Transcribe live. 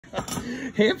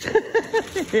Hampton,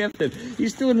 Hampton,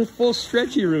 he's doing a full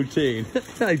stretchy routine.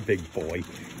 Hi, big boy.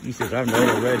 He says, I'm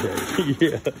not a redhead.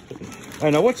 Yeah.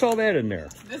 I know. What's all that in there?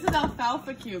 This is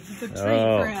alfalfa cubes. It's a treat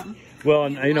for him.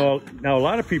 Well, you know, now a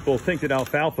lot of people think that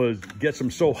alfalfa gets them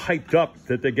so hyped up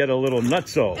that they get a little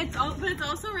nutso. But it's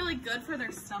also really good for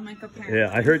their stomach, apparently.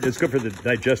 Yeah, I heard it's good for the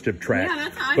digestive tract. Yeah,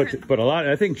 that's how I heard. But a lot,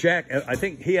 I think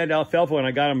he had alfalfa when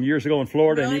I got him years ago in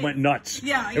Florida, and he went nuts.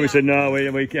 Yeah, and we said, no,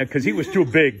 wait, because he was too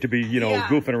big to be, you know,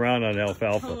 goofing around on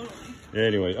alfalfa. Totally.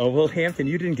 Anyway, oh, well, Hampton,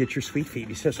 you didn't get your sweet feet.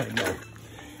 He says, I know.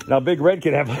 Now, Big Red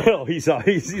can have a little. He's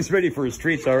ready for his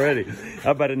treats already. How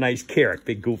about a nice carrot,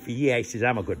 Big Goofy? Yeah, he says,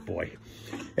 I'm a good boy.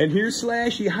 And here's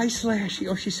Slashy. Hi, Slashy.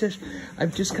 Oh, she says,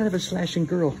 I'm just kind of a slashing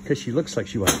girl because she looks like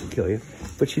she wants to kill you.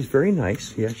 But she's very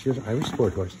nice. Yeah, she does Irish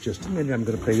sport horse. Just a minute, I'm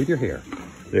going to play with your hair.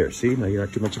 There, see? Now you're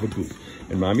not too much of a goof.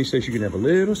 And Mommy says you can have a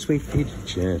little sweet feet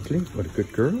gently. What a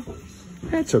good girl.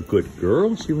 That's a good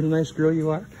girl. See what a nice girl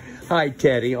you are? Hi,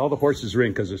 Teddy. All the horses are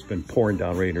in because it's been pouring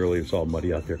down rain earlier. It's all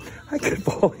muddy out there. Hi, good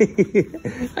boy.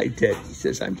 Hi, Teddy. He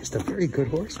says, I'm just a very good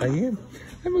horse. I am.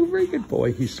 I'm a very good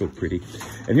boy. He's so pretty.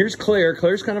 And here's Claire.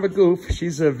 Claire's kind of a goof.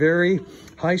 She's a very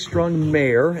high-strung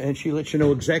mare, and she lets you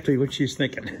know exactly what she's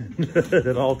thinking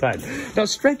at all times. Now,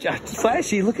 stretch out.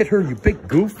 Flashy, look at her, you big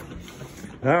goof.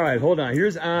 All right, hold on.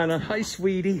 Here's Anna. Hi,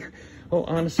 sweetie. Oh,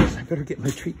 Anna says, I better get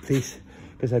my treat, please,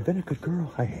 because I've been a good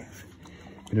girl. I have.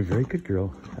 Been a very good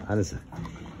girl. Anna's a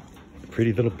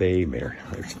pretty little bay mare.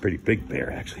 It's a pretty big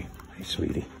mare, actually. Hi,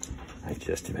 sweetie. Hi,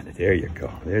 just a minute. There you go.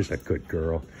 There's a good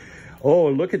girl. Oh,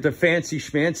 look at the fancy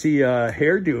schmancy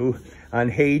hairdo on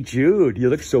Hey Jude. You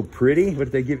look so pretty. What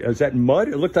did they give you? Is that mud?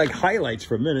 It looked like highlights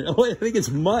for a minute. Oh, I think it's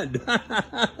mud.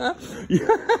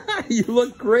 You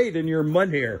look great in your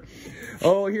mud hair.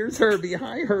 Oh, here's Herbie.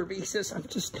 Hi, Herbie. He says, I'm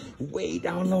just way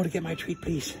down low to get my treat,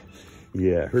 please.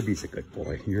 Yeah, Herbie's a good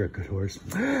boy. You're a good horse.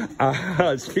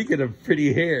 Speaking of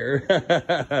pretty hair.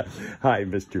 Hi,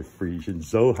 Mr. Frisian.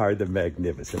 Zohar the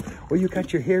Magnificent. Oh, you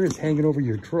got your hair is hanging over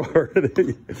your drawer.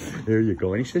 There you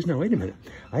go. And he says, no, wait a minute.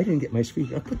 I didn't get my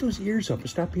speaker. I'll put those ears up and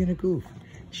stop being a goof.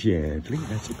 Gently.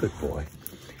 That's a good boy.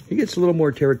 He gets a little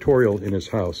more territorial in his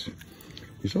house.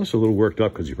 He's also a little worked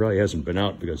up because he probably hasn't been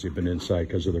out because he's been inside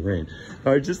because of the rain.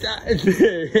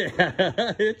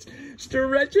 It's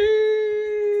Stretchy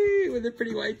with the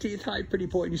pretty white teeth. Hi, pretty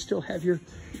boy. And you still have your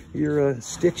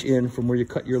stitch in from where you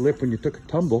cut your lip when you took a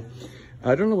tumble.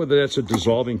 I don't know whether that's a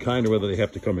dissolving kind or whether they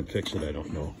have to come and fix it. I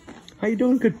don't know. How you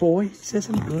doing, good boy? He says,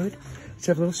 I'm good. Let's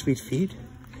have a little sweet feed.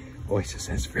 Oh, he says,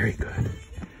 that's very good.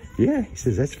 Yeah, he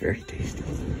says, that's very tasty.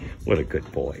 What a good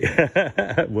boy.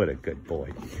 What a good boy.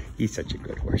 He's such a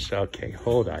good horse. Okay,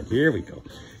 hold on. Here we go.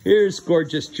 Here's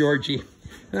gorgeous Georgie.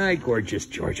 Hi, gorgeous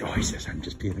George. Oh, he says, I'm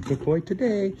just being a good boy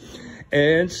today.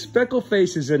 And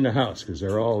Speckleface is in the house because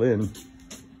they're all in.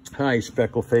 Hi,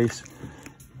 Speckleface.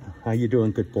 How you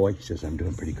doing, good boy? He says, I'm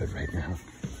doing pretty good right now.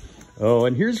 Oh,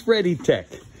 and here's Ready Tech.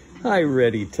 Hi,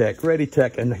 Ready Tech. Ready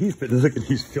Tech. And he's been, look at,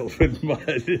 he's filled with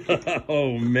mud.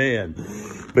 Oh, man.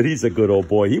 But he's a good old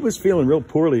boy. He was feeling real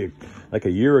poorly like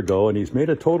a year ago, and he's made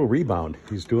a total rebound.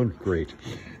 He's doing great.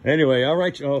 Anyway, all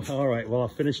right. Oh, all right. Well, I'll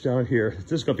finish down here.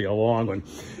 This is going to be a long one.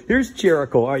 Here's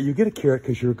Jericho. All right, you get a carrot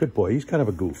because you're a good boy. He's kind of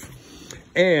a goof.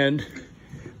 And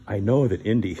I know that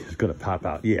Indy is going to pop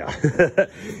out. Yeah.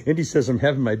 Indy says, I'm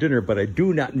having my dinner, but I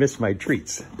do not miss my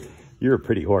treats. You're a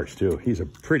pretty horse, too. He's a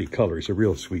pretty color. He's a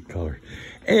real sweet color.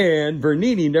 And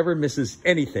Bernini never misses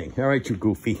anything. All right, you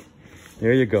goofy.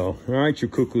 There you go. All right, you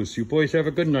cuckoos. You boys have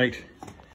a good night.